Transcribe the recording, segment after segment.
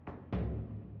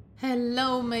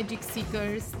Hello, Magic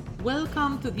Seekers!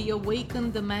 Welcome to the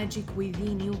Awaken the Magic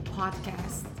Within You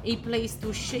podcast, a place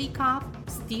to shake up,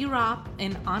 stir up,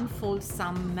 and unfold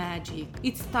some magic.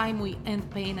 It's time we end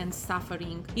pain and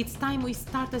suffering. It's time we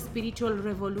start a spiritual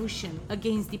revolution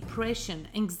against depression,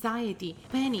 anxiety,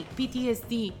 panic,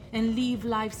 PTSD, and live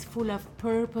lives full of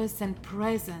purpose and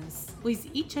presence. With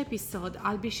each episode,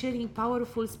 I'll be sharing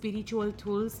powerful spiritual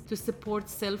tools to support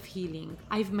self-healing.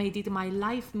 I've made it my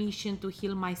life mission to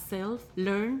heal myself,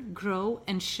 learn, grow,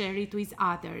 and share it with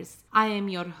others. I am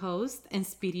your host and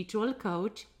spiritual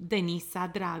coach,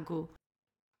 Denisa Dragu.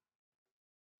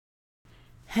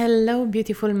 Hello,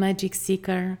 beautiful magic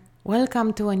seeker.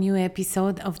 Welcome to a new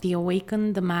episode of the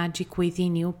Awaken the Magic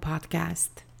Within You podcast.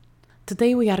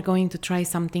 Today we are going to try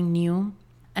something new,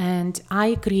 and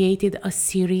I created a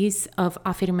series of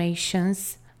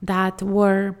affirmations that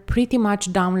were pretty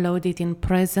much downloaded in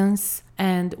presence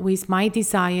and with my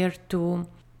desire to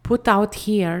put out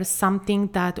here something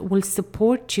that will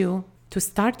support you to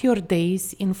start your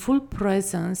days in full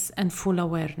presence and full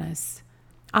awareness.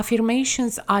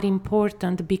 Affirmations are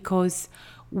important because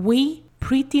we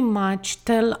pretty much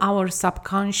tell our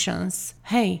subconscious,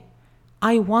 hey,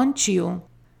 I want you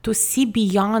to see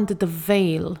beyond the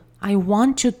veil. I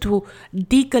want you to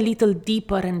dig a little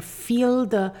deeper and feel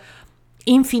the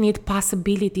infinite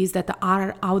possibilities that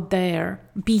are out there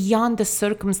beyond the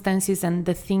circumstances and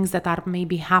the things that are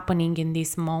maybe happening in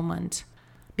this moment.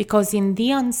 Because in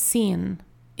the unseen,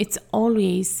 it's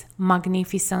always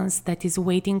magnificence that is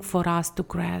waiting for us to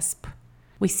grasp.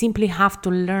 We simply have to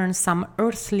learn some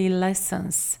earthly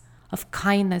lessons of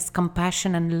kindness,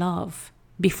 compassion, and love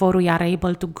before we are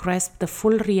able to grasp the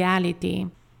full reality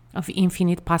of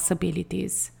infinite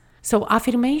possibilities. So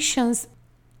affirmations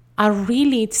are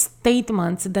really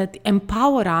statements that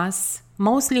empower us,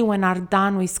 mostly when are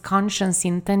done with conscious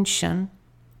intention,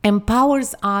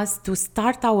 empowers us to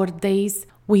start our days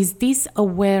with this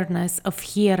awareness of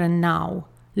here and now,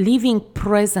 living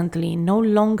presently, no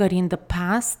longer in the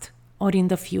past or in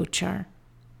the future.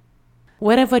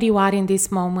 Wherever you are in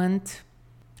this moment,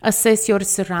 assess your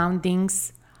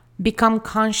surroundings, become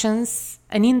conscious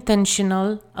and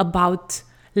intentional about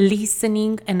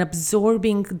listening and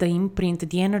absorbing the imprint,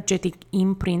 the energetic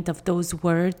imprint of those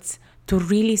words to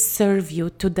really serve you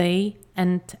today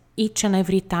and each and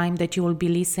every time that you will be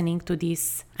listening to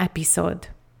this episode.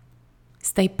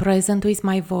 Stay present with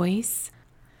my voice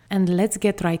and let's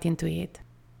get right into it.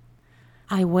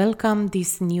 I welcome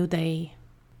this new day.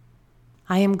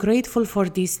 I am grateful for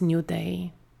this new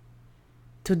day.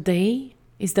 Today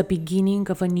is the beginning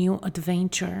of a new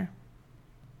adventure.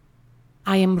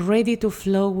 I am ready to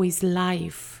flow with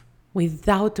life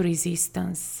without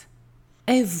resistance.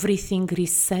 Everything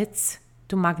resets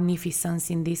to magnificence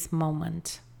in this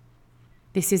moment.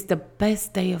 This is the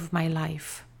best day of my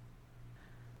life.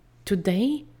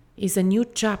 Today is a new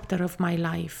chapter of my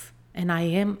life, and I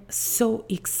am so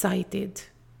excited.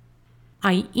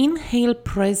 I inhale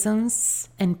presence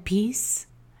and peace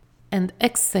and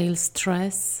exhale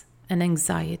stress and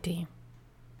anxiety.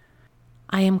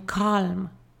 I am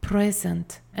calm,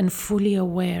 present, and fully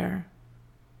aware.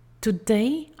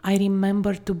 Today, I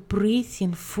remember to breathe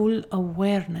in full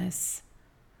awareness.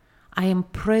 I am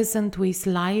present with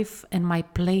life and my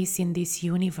place in this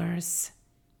universe.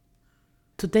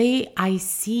 Today, I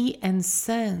see and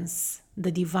sense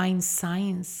the divine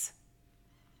signs.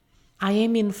 I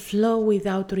am in flow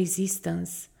without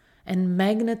resistance and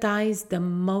magnetize the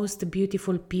most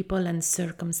beautiful people and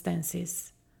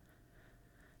circumstances.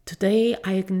 Today,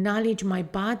 I acknowledge my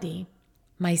body,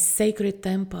 my sacred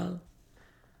temple.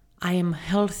 I am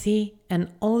healthy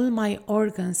and all my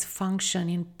organs function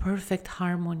in perfect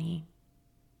harmony.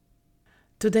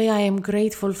 Today, I am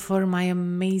grateful for my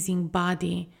amazing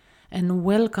body and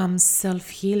welcome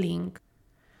self-healing.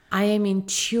 I am in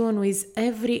tune with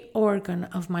every organ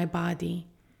of my body,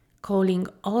 calling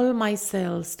all my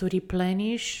cells to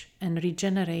replenish and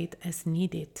regenerate as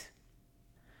needed.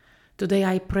 Today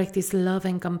I practice love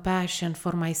and compassion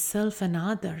for myself and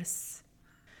others.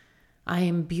 I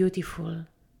am beautiful,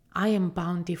 I am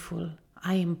bountiful,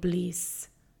 I am bliss,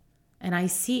 and I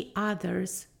see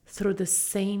others through the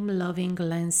same loving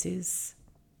lenses.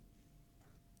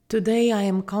 Today I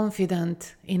am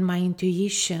confident in my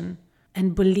intuition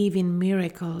and believe in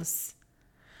miracles.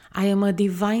 I am a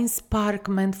divine spark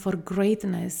meant for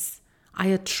greatness. I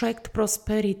attract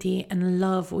prosperity and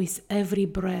love with every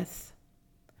breath.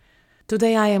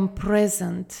 Today I am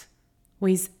present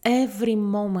with every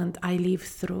moment I live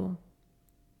through.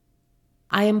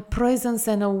 I am presence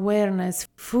and awareness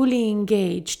fully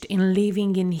engaged in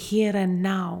living in here and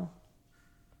now.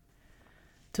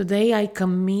 Today I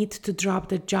commit to drop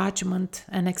the judgment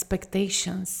and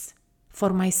expectations for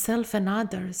myself and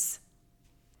others.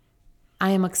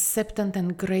 I am acceptant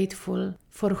and grateful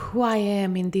for who I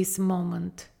am in this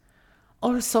moment,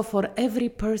 also for every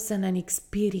person and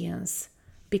experience,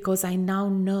 because I now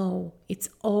know it's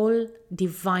all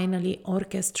divinely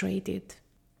orchestrated.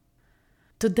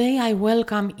 Today I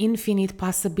welcome infinite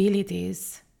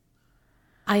possibilities.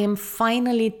 I am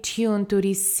finally tuned to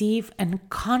receive and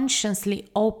consciously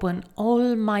open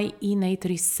all my innate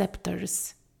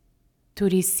receptors to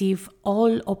receive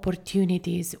all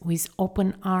opportunities with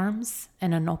open arms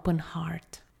and an open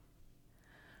heart.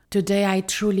 Today I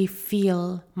truly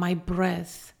feel my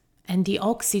breath and the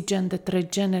oxygen that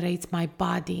regenerates my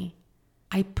body.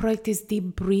 I practice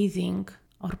deep breathing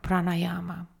or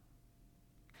pranayama.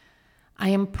 I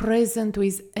am present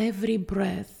with every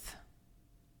breath.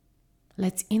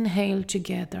 Let's inhale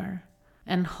together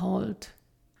and hold.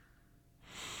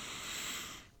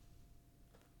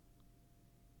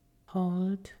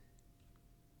 Hold.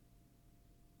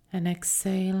 And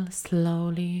exhale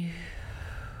slowly.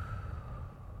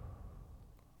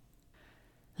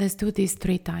 Let's do this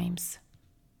 3 times.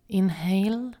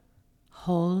 Inhale,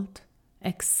 hold,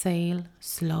 exhale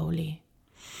slowly.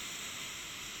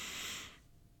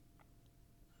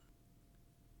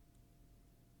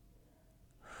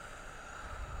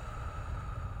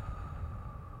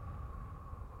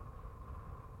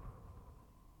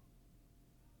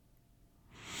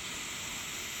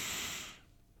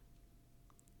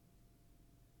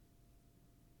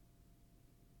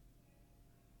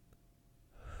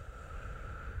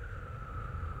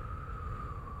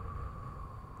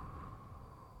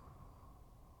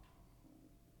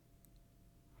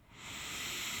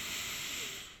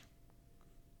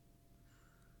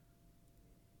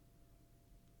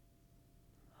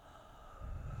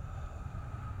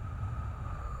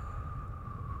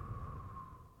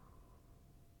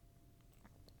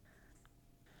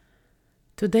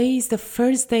 Today is the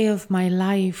first day of my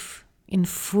life in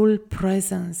full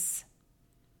presence.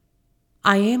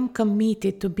 I am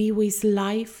committed to be with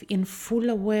life in full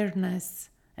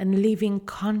awareness and living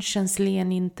consciously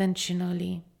and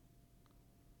intentionally.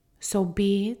 So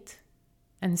be it,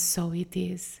 and so it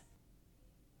is.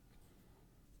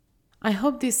 I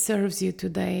hope this serves you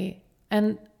today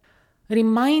and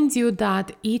reminds you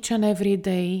that each and every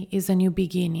day is a new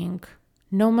beginning.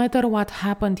 No matter what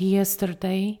happened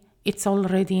yesterday, it's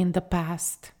already in the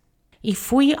past.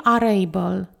 If we are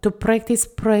able to practice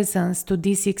presence to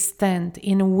this extent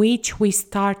in which we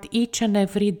start each and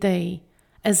every day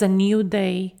as a new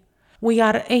day, we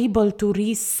are able to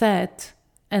reset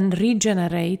and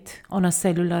regenerate on a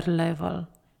cellular level.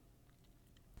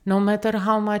 No matter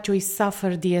how much we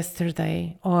suffered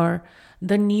yesterday, or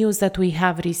the news that we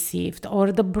have received,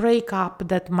 or the breakup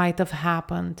that might have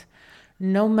happened,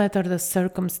 no matter the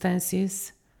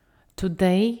circumstances,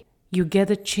 today you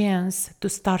get a chance to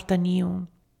start anew.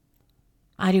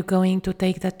 Are you going to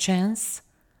take that chance,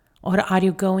 or are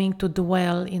you going to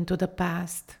dwell into the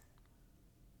past?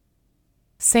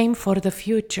 Same for the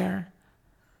future.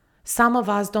 Some of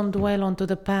us don't dwell onto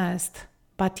the past,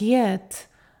 but yet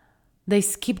they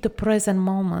skip the present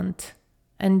moment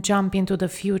and jump into the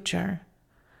future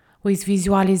with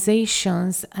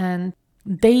visualizations and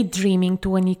daydreaming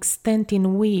to an extent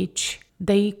in which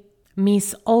they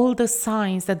miss all the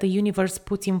signs that the universe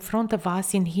puts in front of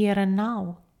us in here and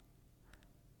now.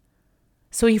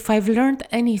 So if I've learned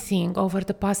anything over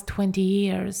the past 20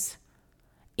 years,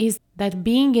 is that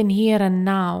being in here and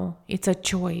now, it's a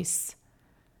choice.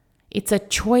 It's a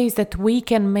choice that we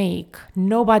can make.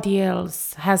 Nobody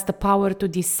else has the power to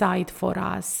decide for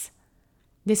us.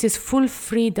 This is full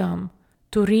freedom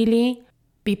to really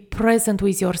be present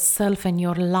with yourself and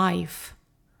your life,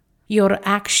 your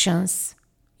actions,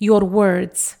 your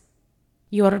words,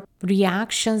 your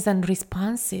reactions and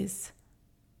responses.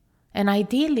 And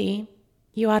ideally,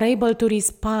 you are able to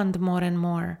respond more and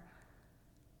more.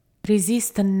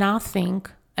 Resist nothing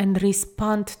and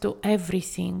respond to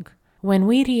everything. When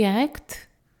we react,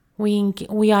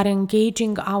 we are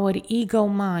engaging our ego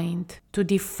mind to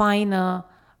define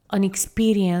an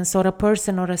experience or a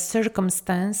person or a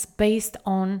circumstance based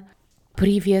on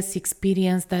previous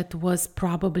experience that was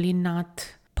probably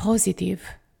not positive.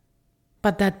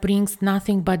 But that brings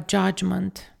nothing but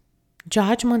judgment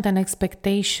and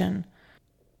expectation.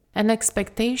 And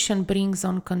expectation brings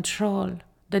on control,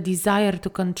 the desire to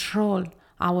control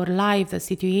our life, the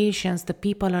situations, the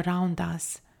people around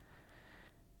us.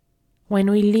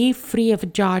 When we live free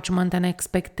of judgment and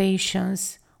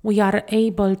expectations, we are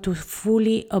able to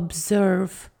fully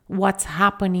observe what's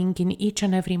happening in each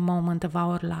and every moment of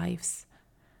our lives.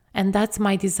 And that's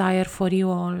my desire for you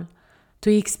all,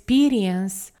 to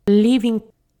experience living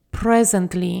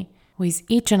presently with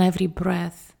each and every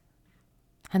breath.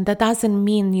 And that doesn't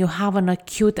mean you have an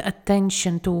acute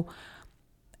attention to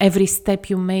every step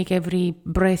you make, every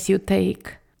breath you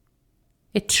take.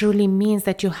 It truly means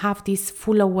that you have this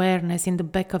full awareness in the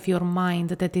back of your mind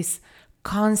that is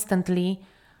constantly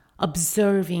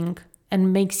observing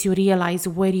and makes you realize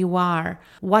where you are,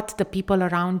 what the people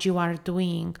around you are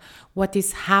doing, what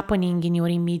is happening in your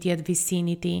immediate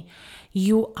vicinity.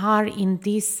 You are in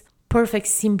this perfect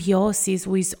symbiosis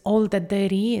with all that there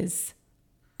is.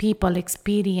 People,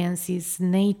 experiences,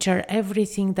 nature,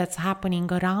 everything that's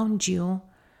happening around you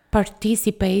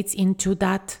participates into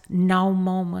that now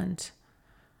moment.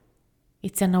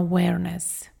 It's an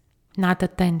awareness, not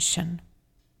attention.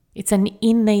 It's an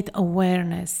innate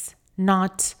awareness,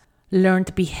 not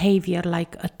learned behavior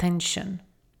like attention.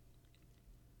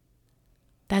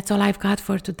 That's all I've got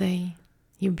for today,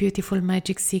 you beautiful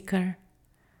magic seeker.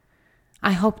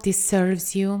 I hope this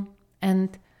serves you,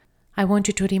 and I want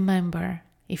you to remember,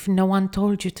 if no one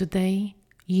told you today,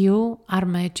 you are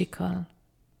magical.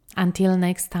 Until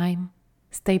next time,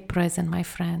 stay present, my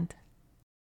friend.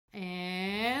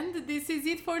 And this is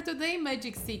it for today,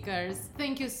 Magic Seekers.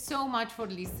 Thank you so much for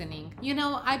listening.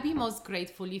 I'd be most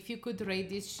grateful if you could rate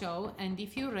this show, and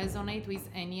if you resonate with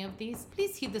any of these,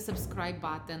 please hit the subscribe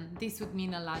button. This would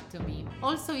mean a lot to me.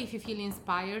 Also, if you feel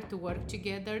inspired to work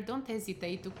together, don't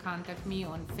hesitate to contact me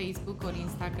on Facebook or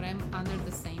Instagram under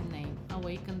the same name,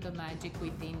 Awaken the Magic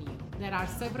Within You. There are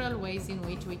several ways in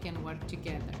which we can work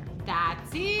together.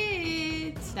 That's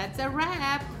it! That's a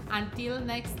wrap! Until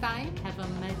next time, have a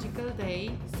magical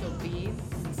day, so be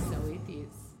it.